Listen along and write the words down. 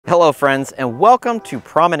Hello friends, and welcome to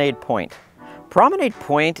Promenade Point. Promenade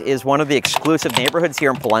Point is one of the exclusive neighborhoods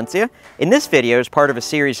here in Palencia. In this video is part of a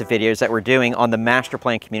series of videos that we're doing on the master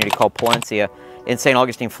plan community called Palencia in St.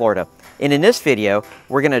 Augustine, Florida. And in this video,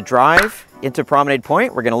 we're gonna drive into Promenade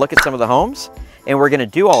Point, we're gonna look at some of the homes, and we're gonna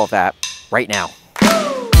do all of that right now.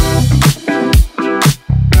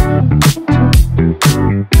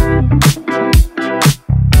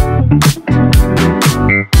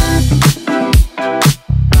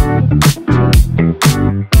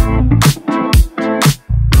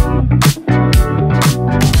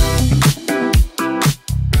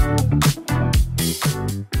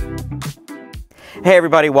 Hey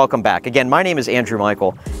everybody, welcome back. Again, my name is Andrew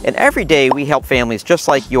Michael, and every day we help families just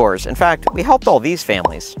like yours. In fact, we helped all these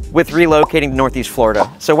families with relocating to Northeast Florida.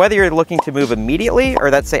 So whether you're looking to move immediately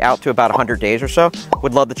or let's say out to about 100 days or so,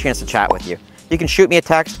 would love the chance to chat with you. You can shoot me a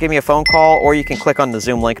text, give me a phone call, or you can click on the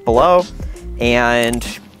Zoom link below and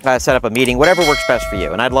set up a meeting, whatever works best for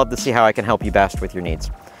you. And I'd love to see how I can help you best with your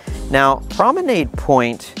needs. Now, Promenade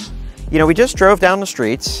Point, we just drove down the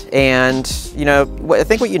streets and, I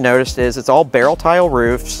think what you noticed is it's all barrel tile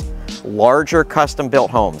roofs, larger custom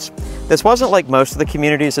built homes. This wasn't like most of the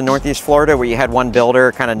communities in Northeast Florida where you had one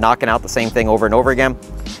builder kind of knocking out the same thing over and over again.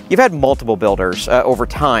 You've had multiple builders over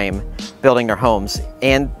time building their homes,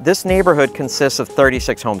 and this neighborhood consists of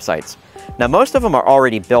 36 home sites. Now, most of them are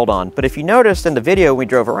already built on, but if you noticed in the video we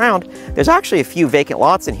drove around, there's actually a few vacant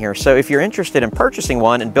lots in here. So if you're interested in purchasing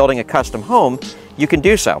one and building a custom home, you can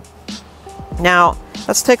do so. Now,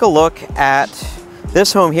 let's take a look at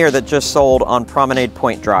this home here that just sold on Promenade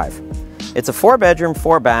Point Drive. It's a 4-bedroom,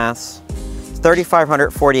 4 baths,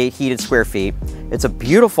 3,548 heated square feet. It's a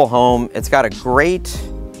beautiful home. It's got a great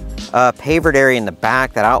pavered area in the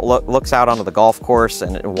back that looks out onto the golf course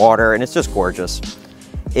and water, and it's just gorgeous.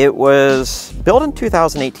 It was built in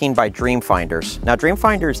 2018 by Dreamfinders. Now,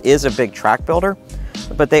 Dreamfinders is a big tract builder,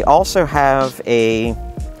 but they also have a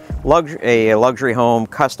luxury home,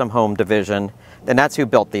 custom home division, and that's who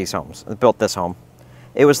built these homes, built this home.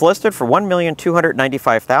 It was listed for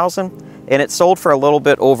 $1,295,000, and it sold for a little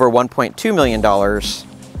bit over $1.2 million.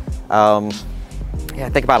 I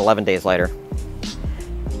think about 11 days later.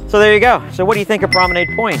 So there you go. So what do you think of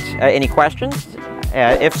Promenade Point? Any questions?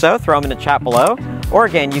 If so, throw them in the chat below, or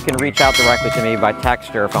again, you can reach out directly to me by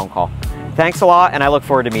text or a phone call. Thanks a lot, and I look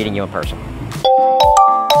forward to meeting you in person.